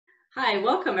Hi,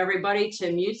 welcome everybody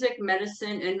to Music,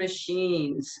 Medicine, and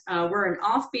Machines. We're an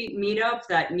offbeat meetup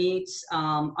that meets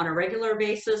on a regular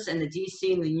basis in the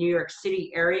DC and the New York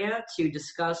City area to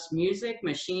discuss music,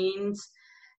 machines,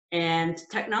 and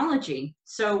technology.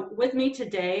 So with me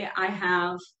today, I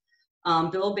have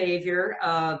Bill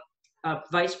Baver,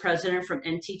 Vice President from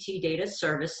NTT Data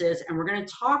Services, and we're going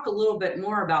to talk a little bit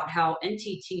more about how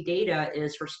NTT Data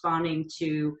is responding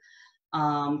to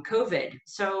COVID.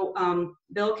 So,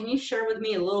 Bill, can you share with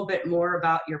me a little bit more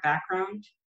about your background?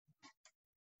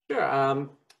 Sure.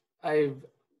 I've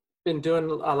been doing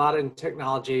a lot in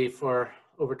technology for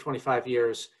over 25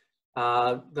 years.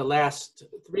 The last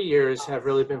 3 years have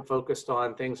really been focused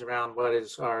on things around what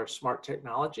is our smart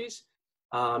technologies,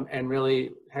 and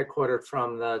really headquartered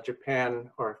from the Japan,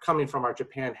 or coming from our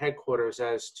Japan headquarters,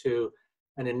 as to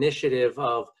an initiative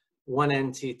of one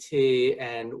NTT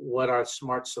and what are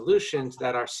smart solutions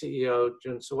that our CEO,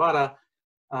 Jun Sawada,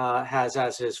 has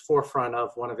as his forefront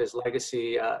of one of his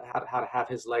legacy, how to have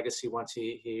his legacy once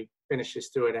he finishes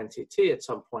through at NTT at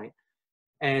some point.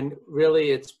 And really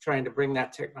it's trying to bring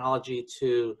that technology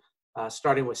to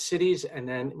starting with cities and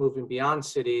then moving beyond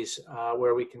cities,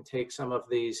 where we can take some of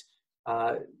these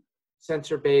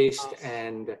sensor-based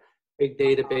and big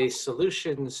database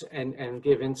solutions and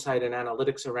give insight and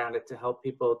analytics around it to help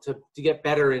people to get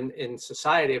better in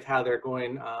society of how they're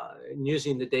going and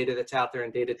using the data that's out there in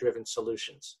data-driven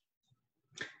solutions.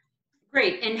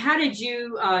 Great. And how did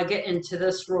you get into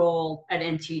this role at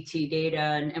NTT Data,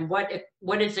 and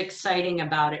what is exciting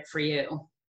about it for you?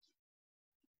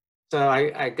 So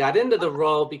I got into the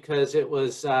role because it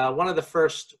was one of the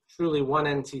first truly one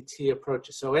NTT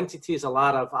approaches. So NTT is a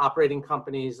lot of operating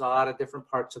companies, a lot of different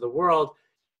parts of the world,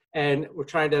 and we're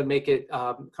trying to make it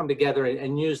come together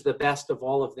and use the best of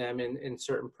all of them in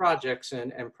certain projects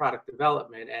and product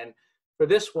development. And for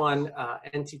this one,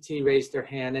 NTT raised their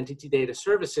hand, NTT Data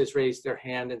Services raised their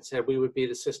hand and said we would be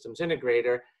the systems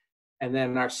integrator. And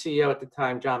then our CEO at the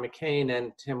time, John McCain,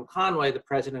 and Tim Conway, the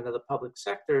president of the public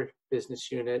sector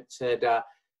business unit, said,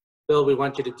 Bill, we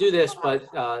want you to do this, but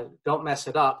don't mess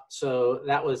it up. So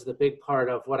that was the big part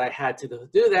of what I had to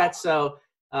do that. So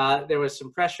there was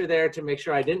some pressure there to make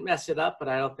sure I didn't mess it up, but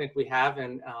I don't think we have.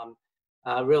 And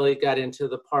really got into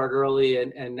the part early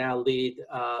and now lead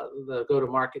the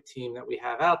go-to-market team that we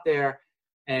have out there,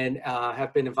 and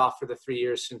have been involved for the 3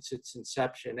 years since its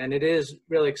inception. And it is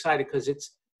really exciting because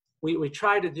we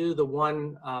try to do the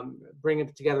one, bring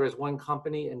it together as one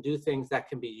company and do things that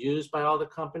can be used by all the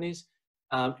companies.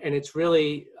 And it's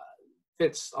really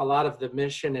fits a lot of the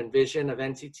mission and vision of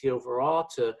NTT overall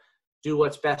to do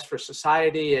what's best for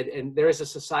society. And there is a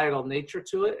societal nature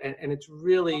to it. And it's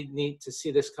really neat to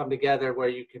see this come together where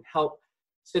you can help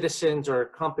citizens or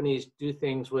companies do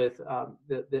things with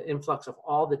the influx of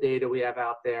all the data we have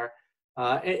out there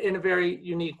in a very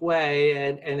unique way,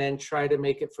 and then try to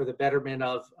make it for the betterment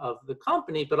of the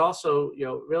company, but also,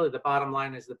 really the bottom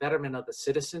line is the betterment of the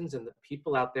citizens and the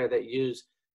people out there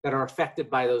that are affected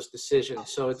by those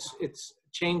decisions. So it's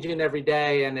changing every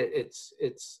day, and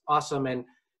it's awesome. And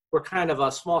we're kind of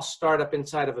a small startup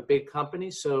inside of a big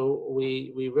company, so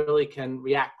we really can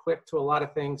react quick to a lot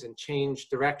of things and change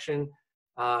direction,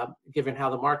 given how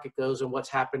the market goes and what's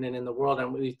happening in the world.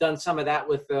 And we've done some of that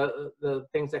with the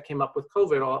things that came up with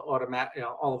COVID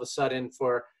all of a sudden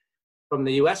from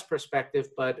the US perspective,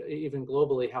 but even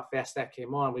globally, how fast that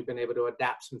came on, we've been able to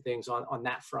adapt some things on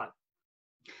that front.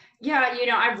 Yeah,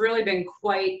 I've really been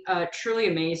quite truly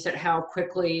amazed at how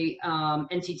quickly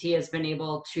NTT has been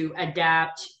able to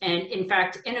adapt and, in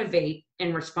fact, innovate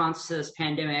in response to this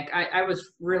pandemic. I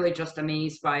was really just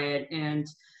amazed by it. And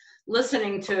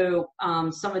listening to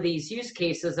some of these use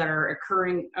cases that are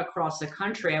occurring across the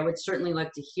country, I would certainly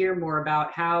like to hear more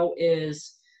about how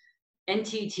is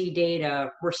NTT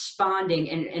Data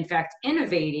responding and, in fact,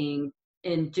 innovating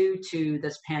due to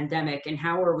this pandemic, and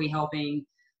how are we helping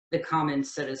the common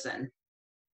citizen?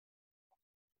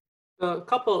 So a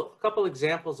couple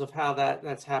examples of how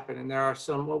that's happened, and there are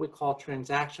some what we call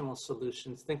transactional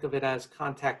solutions. Think of it as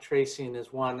contact tracing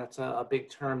is one. That's a big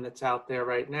term that's out there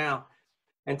right now.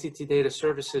 NTT Data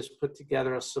Services put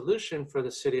together a solution for the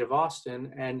city of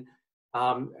Austin and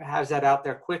has that out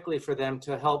there quickly for them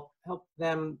to help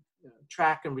them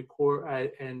track and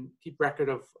record and keep record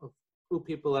of who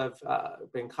people have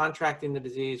been contracting the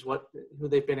disease, who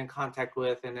they've been in contact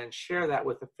with, and then share that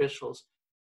with officials.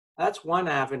 That's one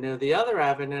avenue. The other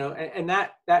avenue, and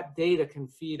that data can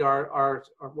feed our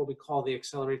what we call the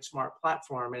Accelerate Smart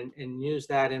platform, and use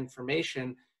that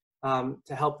information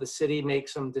to help the city make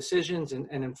some decisions and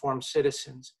inform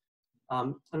citizens.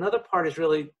 Another part is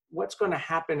really what's going to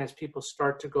happen as people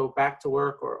start to go back to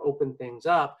work or open things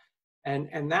up.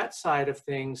 And that side of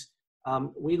things,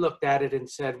 we looked at it and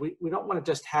said, we don't want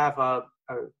to just have a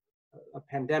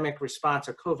pandemic response,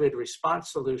 a COVID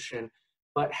response solution,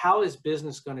 but how is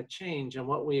business going to change? And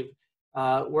what we've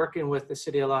working with the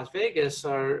city of Las Vegas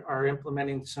are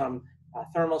implementing some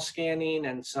thermal scanning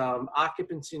and some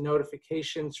occupancy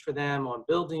notifications for them on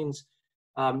buildings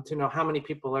to know how many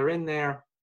people are in there,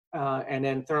 and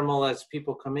then thermal as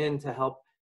people come in to help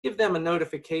give them a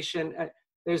notification.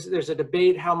 There's a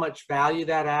debate how much value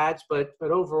that adds, but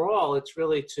overall it's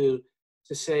really to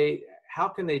say how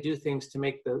can they do things to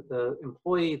make the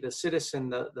employee, the citizen,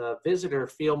 the visitor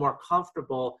feel more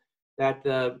comfortable that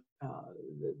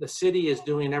the city is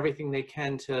doing everything they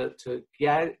can to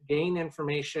gain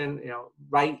information,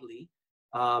 rightly,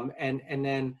 and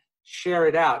then share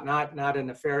it out, not a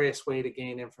nefarious way to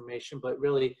gain information, but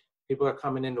really people are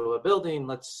coming into a building.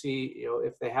 Let's see,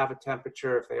 if they have a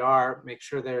temperature, if they are, make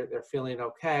sure they're feeling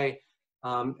okay,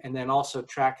 and then also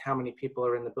track how many people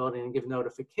are in the building and give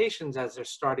notifications as they're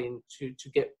starting to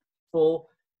get full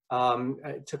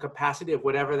to capacity of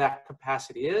whatever that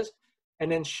capacity is.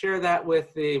 And then share that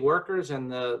with the workers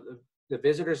and the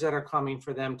visitors that are coming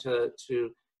for them to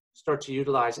start to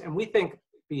utilize. And we think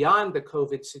beyond the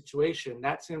COVID situation,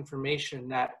 that's information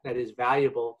that is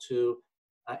valuable to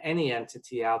any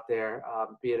entity out there,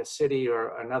 be it a city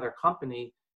or another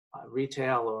company,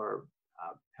 retail or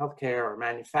healthcare or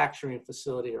manufacturing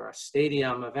facility or a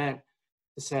stadium event,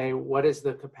 to say what is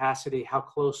the capacity, how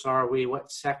close are we,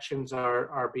 what sections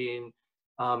are being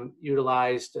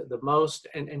utilized the most,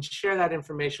 and share that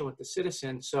information with the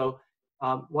citizens. So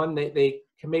one, they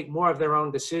can make more of their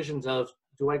own decisions of,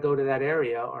 do I go to that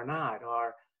area or not?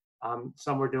 Or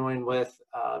some we're doing with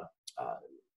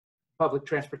public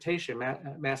transportation,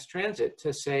 mass transit,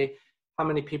 to say how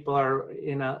many people are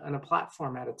in a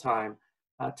platform at a time,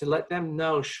 to let them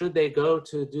know should they go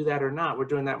to do that or not. We're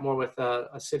doing that more with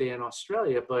a city in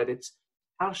Australia, but it's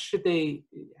how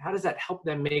does that help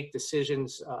them make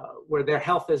decisions where their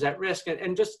health is at risk,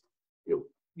 and just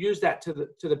use that to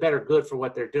the better good for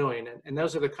what they're doing. And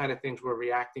those are the kind of things we're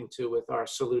reacting to with our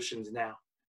solutions now.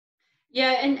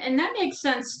 Yeah, and that makes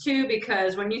sense too,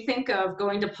 because when you think of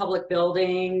going to public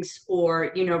buildings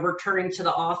or, returning to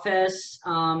the office,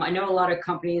 I know a lot of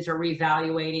companies are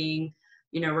reevaluating,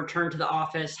 return to the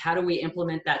office. How do we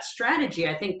implement that strategy?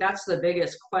 I think that's the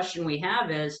biggest question we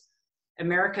have is,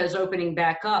 America is opening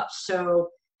back up. So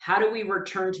how do we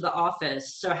return to the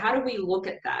office? So how do we look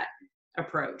at that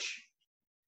approach?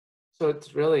 So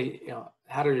it's really,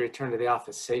 how do you return to the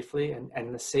office safely?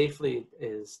 And the safely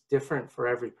is different for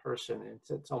every person.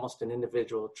 It's almost an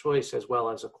individual choice as well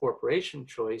as a corporation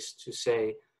choice to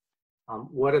say,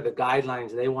 what are the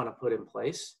guidelines they want to put in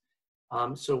place?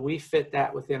 So we fit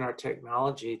that within our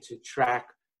technology to track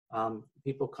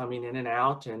people coming in and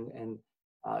out, and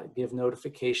give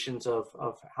notifications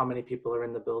of how many people are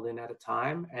in the building at a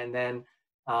time. And then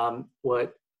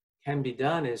what can be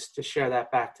done is to share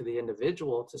that back to the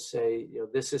individual to say,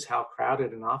 this is how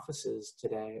crowded an office is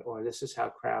today, or this is how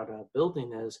crowded a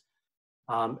building is.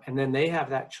 And then they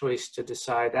have that choice to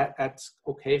decide that that's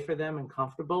okay for them and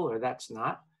comfortable, or that's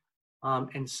not.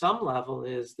 And some level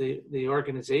is the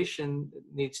organization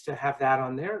needs to have that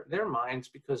on their minds,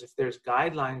 because if there's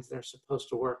guidelines they're supposed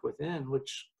to work within,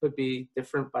 which could be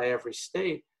different by every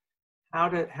state,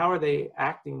 how are they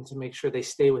acting to make sure they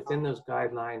stay within those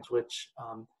guidelines, which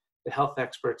the health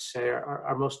experts say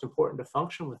are most important to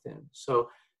function within. So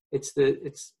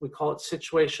we call it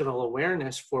situational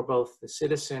awareness for both the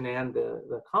citizen and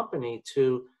the company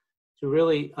to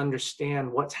really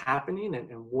understand what's happening and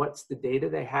what's the data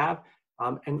they have.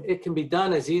 And it can be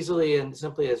done as easily and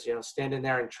simply as, standing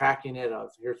there and tracking it of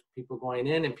here's people going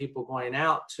in and people going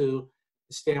out, to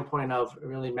the standpoint of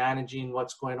really managing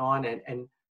what's going on. And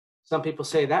some people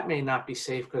say that may not be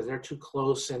safe because they're too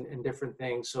close and different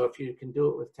things. So if you can do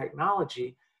it with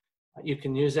technology, you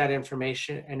can use that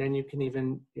information, and then you can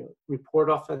even report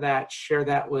off of that, share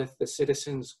that with the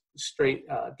citizens straight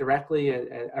directly,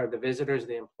 or the visitors,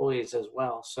 the employees as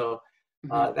well. So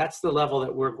that's the level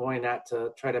that we're going at,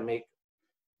 to try to make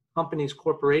companies,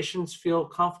 corporations feel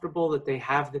comfortable that they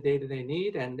have the data they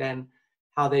need, and then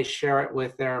how they share it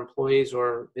with their employees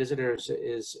or visitors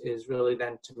is really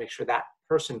then to make sure that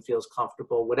person feels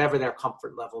comfortable, whatever their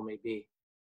comfort level may be.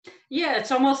 Yeah,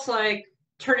 it's almost like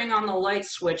turning on the light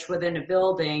switch within a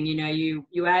building.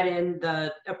 You add in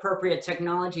the appropriate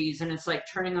technologies, and it's like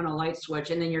turning on a light switch,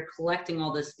 and then you're collecting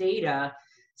all this data.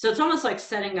 So it's almost like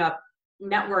setting up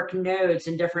network nodes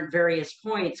in different various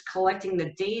points, collecting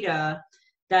the data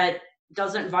that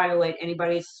doesn't violate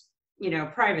anybody's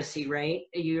privacy, right?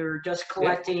 You're just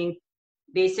collecting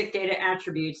basic data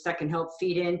attributes that can help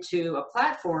feed into a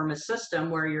platform, a system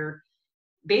where you're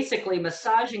basically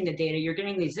massaging the data, you're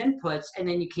getting these inputs, and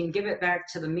then you can give it back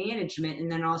to the management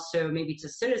and then also maybe to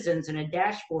citizens in a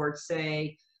dashboard.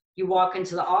 Say you walk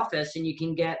into the office and you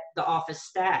can get the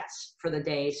office stats for the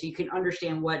day, so you can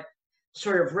understand what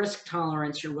sort of risk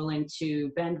tolerance you're willing to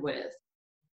bend with.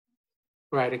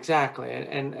 Right, exactly.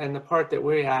 And the part that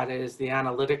we add is the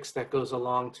analytics that goes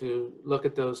along to look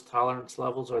at those tolerance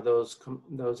levels or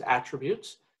those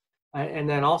attributes. And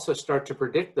then also start to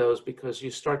predict those, because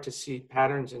you start to see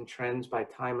patterns and trends by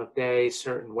time of day,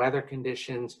 certain weather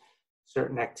conditions,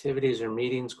 certain activities or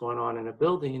meetings going on in a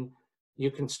building.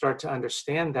 You can start to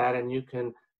understand that, and you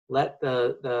can let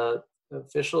the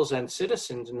officials and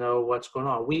citizens know what's going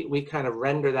on. We kind of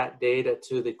render that data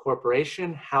to the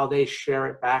corporation. How they share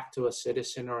it back to a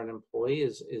citizen or an employee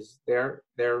is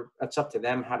that's up to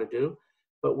them how to do.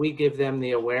 But we give them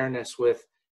the awareness with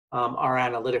our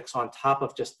analytics on top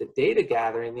of just the data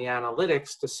gathering, the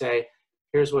analytics to say,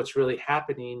 here's what's really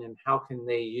happening and how can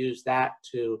they use that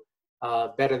to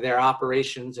better their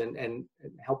operations and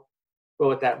help go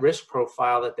with that risk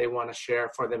profile that they want to share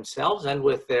for themselves and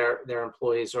with their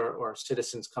employees or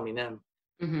citizens coming in.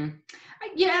 Mm-hmm.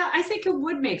 Yeah, I think it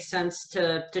would make sense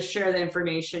to share the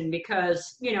information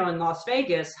because, you know, in Las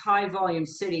Vegas, high volume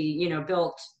city, you know,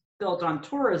 built on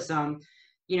tourism,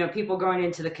 you know, people going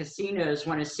into the casinos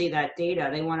want to see that data.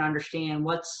 They want to understand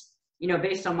what's, you know,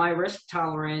 based on my risk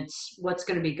tolerance, what's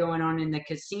going to be going on in the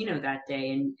casino that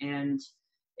day. And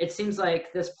it seems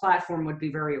like this platform would be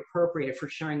very appropriate for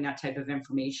sharing that type of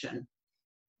information.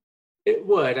 It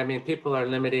would. I mean, people are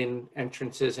limiting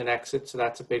entrances and exits, so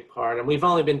that's a big part. And we've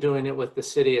only been doing it with the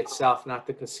city itself, not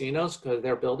the casinos, because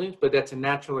they're buildings, but that's a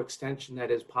natural extension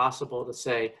that is possible to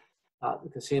say the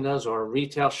casinos or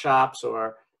retail shops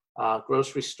or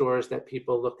grocery stores that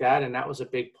people look at. And that was a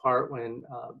big part when,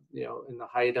 you know, in the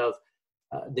height of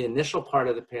the initial part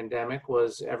of the pandemic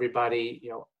was everybody, you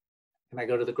know, can I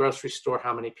go to the grocery store?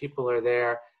 How many people are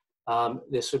there?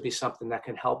 This would be something that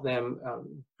can help them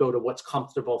go to what's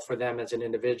comfortable for them as an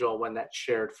individual when that's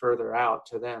shared further out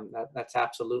to them. That's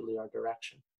absolutely our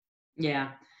direction.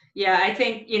 Yeah. Yeah. I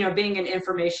think, you know, being an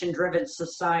information driven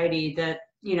society that,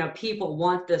 you know, people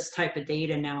want this type of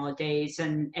data nowadays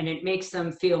and it makes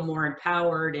them feel more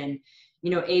empowered and,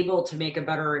 you know, able to make a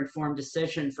better informed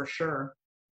decision for sure.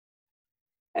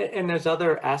 And there's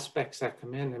other aspects that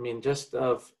come in. I mean, just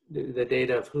of the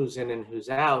data of who's in and who's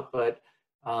out, but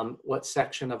what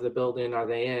section of the building are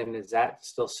they in? Is that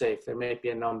still safe? There may be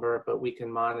a number, but we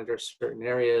can monitor certain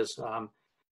areas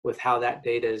with how that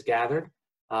data is gathered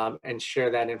and share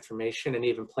that information and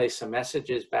even play some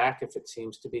messages back if it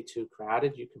seems to be too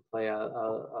crowded. You can play a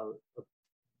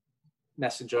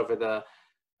message over the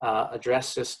address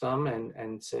system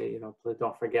and say, you know,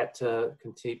 don't forget to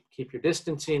keep your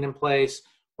distancing in place,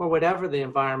 or whatever the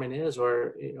environment is,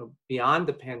 or, you know, beyond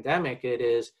the pandemic, it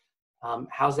is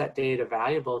how's that data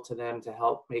valuable to them to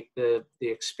help make the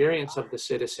experience of the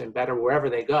citizen better wherever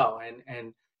they go.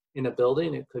 And in a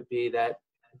building, it could be that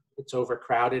it's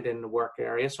overcrowded in the work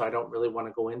area, so I don't really want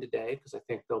to go in today because I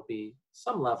think there'll be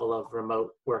some level of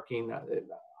remote working.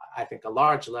 I think a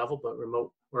large level, but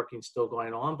remote working still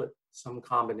going on, but some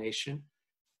combination.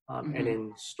 And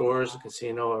in stores, a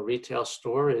casino, a retail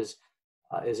store, is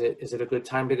it a good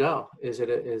time to go? Is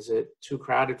it too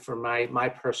crowded for my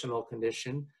personal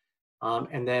condition?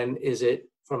 And then is it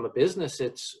from a business?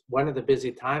 It's one of the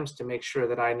busy times to make sure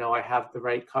that I know I have the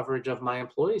right coverage of my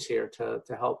employees here to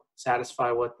help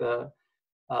satisfy what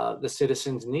the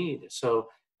citizens need. So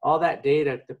all that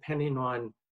data, depending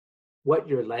on what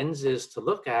your lens is to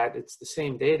look at, it's the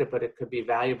same data, but it could be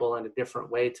valuable in a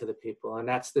different way to the people. And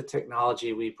that's the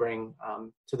technology we bring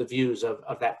to the views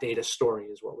of that data story,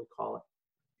 is what we call it.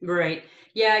 Right.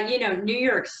 Yeah. You know, New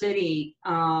York City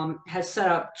has set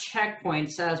up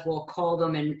checkpoints, as we'll call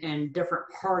them, in different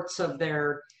parts of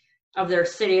their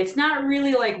city. It's not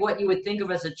really like what you would think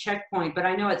of as a checkpoint, but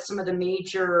I know at some of the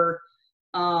major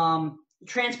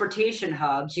transportation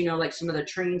hubs, you know, like some of the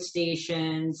train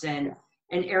stations and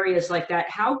areas like that.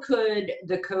 How could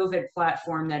the COVID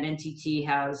platform that NTT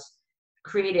has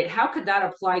created, how could that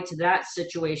apply to that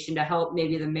situation to help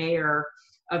maybe the mayor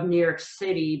of New York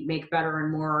City make better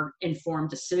and more informed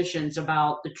decisions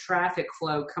about the traffic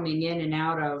flow coming in and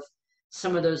out of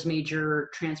some of those major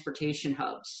transportation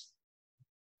hubs?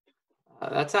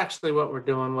 That's actually what we're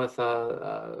doing with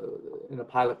in a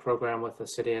pilot program with a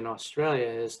city in Australia,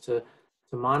 is to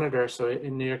monitor. So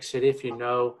in New York City, if you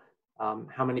know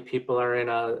how many people are in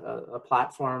a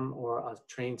platform or a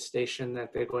train station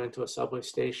that they're going to, a subway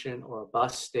station or a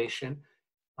bus station,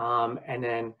 and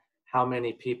then how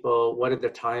many people, what are the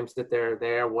times that they're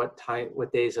there, what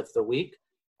days of the week.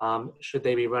 Should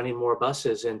they be running more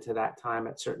buses into that time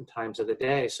at certain times of the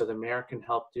day? So the mayor can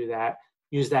help do that,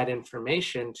 use that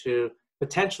information to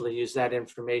potentially use that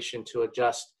information to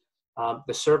adjust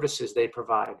the services they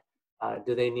provide.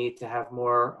 Do they need to have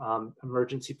more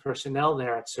emergency personnel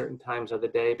there at certain times of the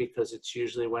day because it's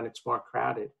usually when it's more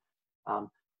crowded?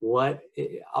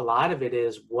 A lot of it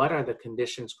is, what are the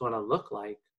conditions going to look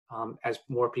like as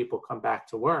more people come back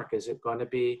to work? Is it going to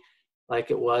be like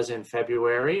it was in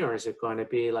February, or is it going to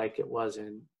be like it was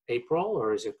in April,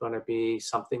 or is it going to be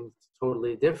something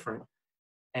totally different?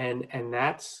 And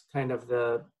that's kind of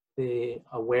the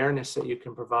awareness that you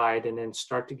can provide, and then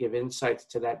start to give insights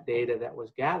to that data that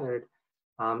was gathered,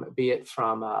 be it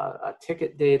from a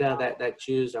ticket data that's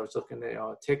used. I was looking at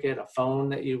a ticket, a phone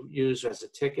that you use as a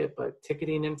ticket, but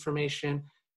ticketing information,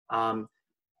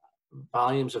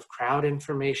 volumes of crowd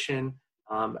information,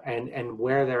 and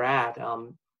where they're at.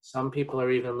 Some people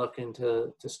are even looking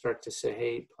to start to say,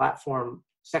 hey,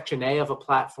 section A of a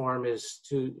platform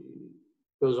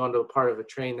goes onto a part of a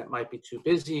train that might be too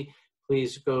busy.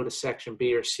 Please go to section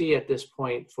B or C at this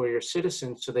point for your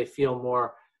citizens, so they feel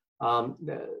more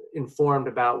informed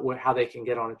about how they can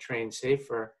get on a train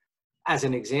safer, as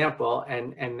an example.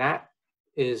 And that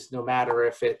is no matter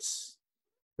if it's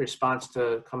response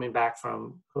to coming back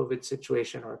from COVID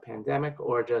situation or a pandemic,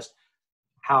 or just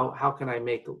how can I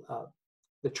make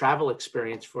the travel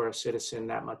experience for a citizen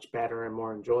that much better and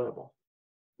more enjoyable.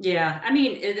 Yeah, I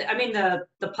mean,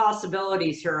 the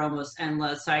possibilities here are almost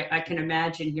endless. I can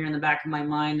imagine here in the back of my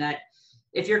mind that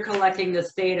if you're collecting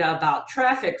this data about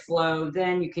traffic flow,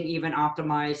 then you can even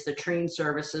optimize the train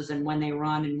services and when they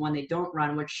run and when they don't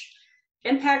run, which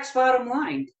impacts bottom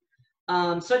line.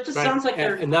 So it just sounds like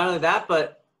and not only that,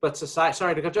 but society.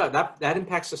 Sorry to cut you off. That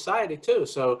impacts society too.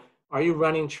 So are you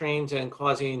running trains and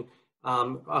causing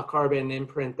a carbon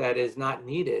imprint that is not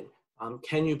needed?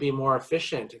 Can you be more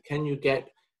efficient? Can you get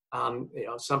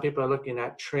some people are looking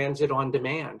at transit on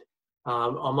demand,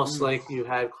 almost like you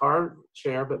had car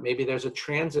share, but maybe there's a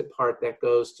transit part that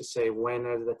goes to say, when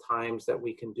are the times that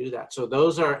we can do that? So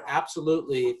those are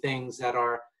absolutely things that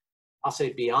are, I'll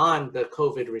say, beyond the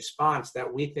COVID response,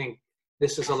 that we think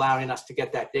this is allowing us to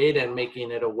get that data and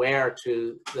making it aware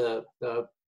to the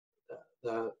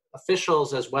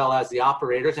officials as well as the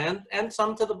operators, and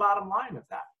some to the bottom line of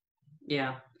that.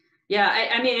 Yeah. Yeah,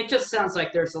 I mean, it just sounds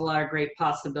like there's a lot of great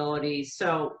possibilities.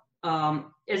 So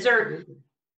is there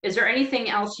anything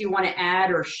else you want to add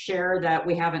or share that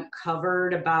we haven't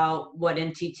covered about what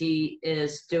NTT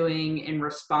is doing in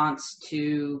response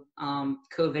to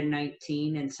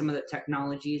COVID-19 and some of the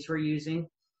technologies we're using?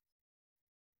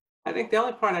 I think the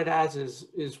only part I'd add is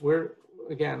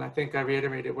again, I think I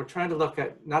reiterated, we're trying to look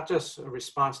at not just a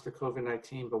response to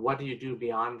COVID-19, but what do you do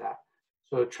beyond that?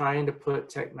 So trying to put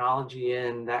technology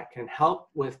in that can help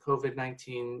with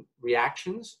COVID-19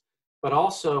 reactions, but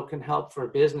also can help for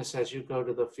business as you go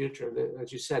to the future.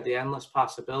 As you said, the endless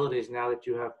possibilities now that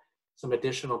you have some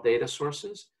additional data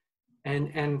sources.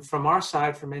 And from our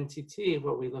side, from NTT,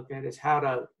 what we look at is how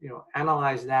to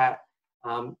analyze that,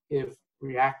 help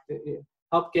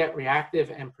get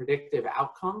reactive and predictive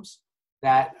outcomes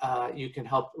that you can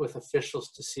help with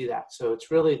officials to see that. So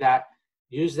it's really that,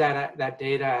 use that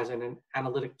data as an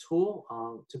analytic tool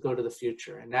to go to the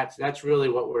future. And that's really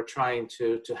what we're trying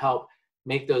to help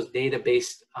make those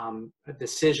data-based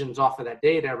decisions off of that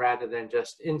data, rather than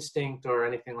just instinct or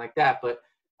anything like that, but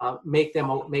make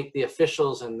the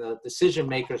officials and the decision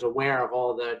makers aware of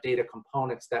all the data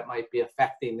components that might be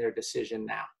affecting their decision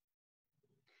now.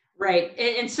 Right.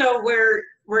 And so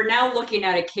we're now looking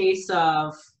at a case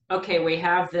of, okay, we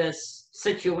have this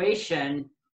situation.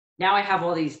 Now I have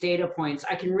all these data points.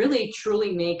 I can really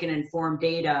truly make an informed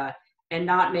data and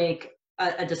not make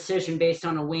a decision based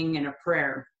on a wing and a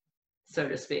prayer, so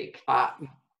to speak.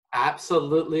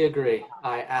 Absolutely agree.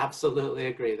 I absolutely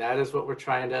agree. That is what we're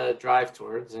trying to drive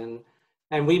towards. And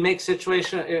we make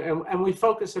and we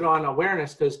focus it on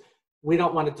awareness, because we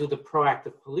don't want to do the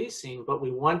proactive policing, but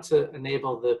we want to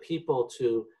enable the people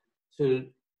to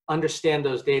understand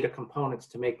those data components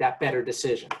to make that better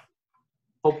decision.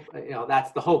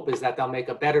 That's the hope, is that they'll make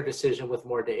a better decision with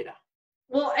more data.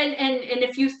 Well, and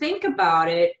if you think about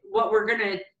it, what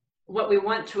we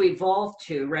want to evolve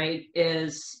to, right,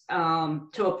 is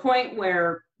to a point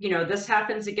where, this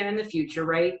happens again in the future,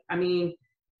 right? I mean,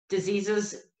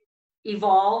 diseases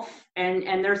evolve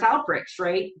and there's outbreaks,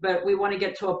 right? But we want to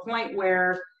get to a point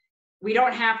where we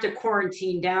don't have to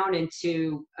quarantine down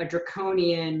into a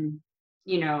draconian,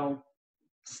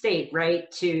 state,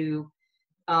 right? To,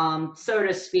 so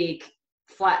to speak,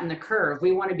 flatten the curve.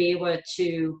 We want to be able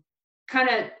to kind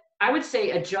of I would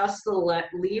say adjust the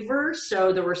lever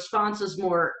so the response is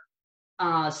more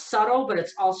subtle, but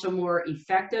it's also more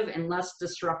effective and less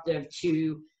disruptive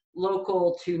to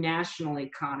local to national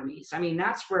economies. I mean,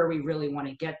 that's where we really want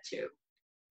to get to.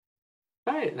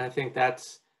 Right, and I think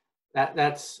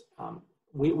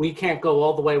we can't go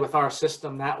all the way with our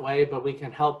system that way, but we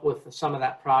can help with some of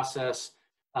that process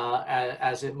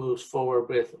as it moves forward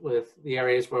with the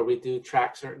areas where we do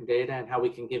track certain data and how we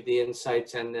can give the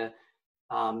insights and the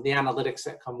analytics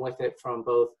that come with it from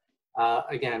both,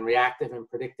 again, reactive and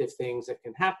predictive things that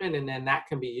can happen, and then that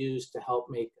can be used to help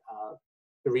make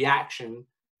the reaction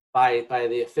by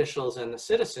the officials and the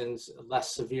citizens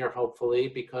less severe, hopefully,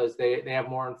 because they have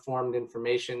more informed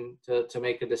information to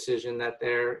make a decision that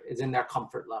is in their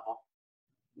comfort level.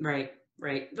 Right,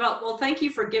 right. Well, thank you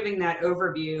for giving that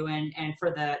overview and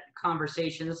for that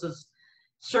conversation. This has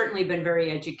certainly been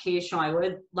very educational. I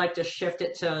would like to shift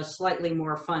it to a slightly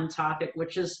more fun topic,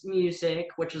 which is music,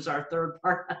 which is our third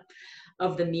part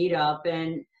of the meetup.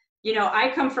 And, you know,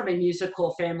 I come from a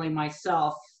musical family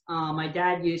myself. My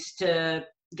dad used to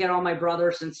get all my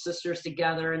brothers and sisters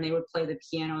together and they would play the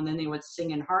piano and then they would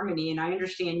sing in harmony. And I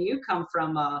understand you come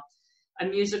from a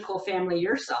musical family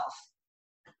yourself.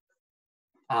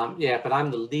 Yeah, but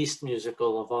I'm the least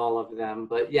musical of all of them.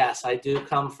 But yes, I do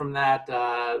come from that.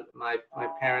 My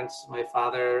parents, my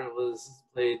father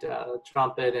played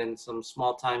trumpet in some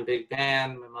small time big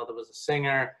band. My mother was a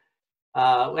singer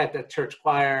at the church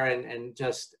choir, and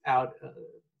just out.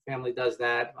 Family does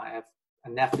that. I have a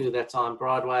nephew that's on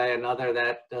Broadway, another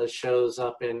that does shows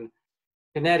up in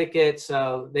Connecticut,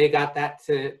 so they got that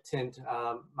tint.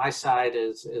 My side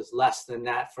is less than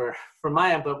that for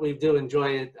my end, but we do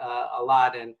enjoy it a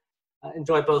lot and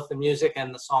enjoy both the music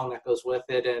and the song that goes with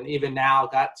it. And even now,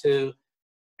 got to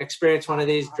experience one of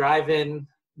these drive-in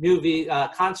movie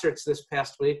concerts this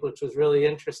past week, which was really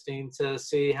interesting to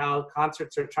see how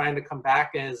concerts are trying to come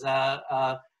back as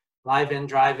live-in,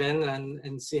 drive-in,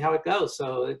 and see how it goes.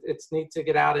 So it's neat to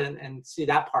get out and see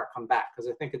that part come back, because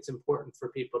I think it's important for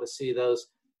people to see those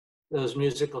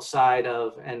musical side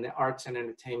of and the arts and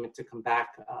entertainment to come back,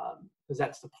 because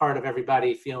that's the part of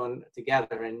everybody feeling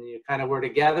together. And you kind of were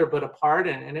together but apart,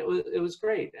 and it was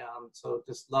great. So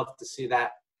just love to see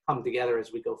that come together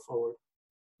as we go forward.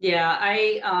 Yeah,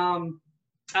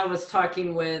 I was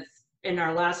talking with, in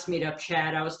our last meetup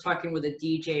chat, I was talking with a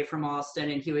DJ from Austin,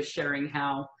 and he was sharing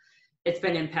how it's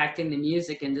been impacting the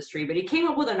music industry. But he came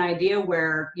up with an idea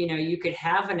where, you know, you could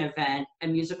have an event, a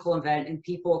musical event, and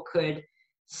people could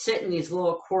sit in these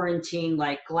little quarantine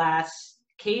like glass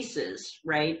cases,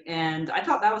 right? And I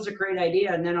thought that was a great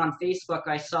idea. And then on Facebook,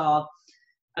 I saw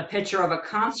a picture of a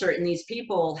concert, and these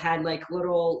people had like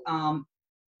little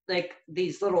like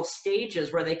these little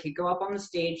stages where they could go up on the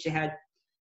stage. They had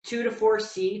 2 to 4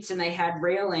 seats, and they had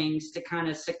railings to kind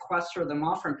of sequester them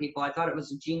off from people. I thought it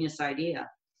was a genius idea.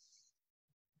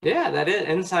 Yeah, that is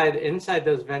inside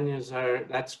those venues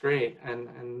that's great.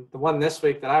 And the one this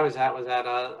week that I was at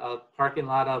a parking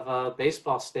lot of a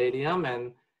baseball stadium,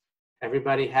 and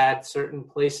everybody had certain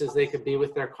places they could be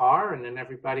with their car, and then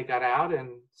everybody got out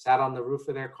and sat on the roof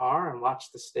of their car and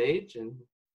watched the stage, and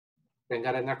then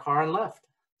got in their car and left.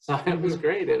 So it was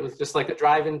great. It was just like a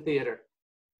drive-in theater.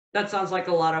 That sounds like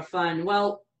a lot of fun.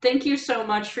 Well, thank you so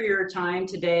much for your time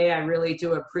today. I really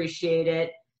do appreciate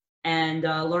it. And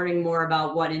learning more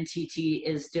about what NTT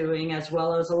is doing, as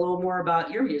well as a little more about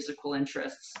your musical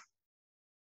interests.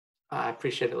 I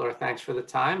appreciate it, Laura. Thanks for the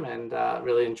time, and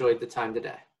really enjoyed the time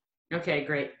today. Okay,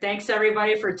 great. Thanks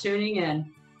everybody for tuning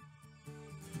in.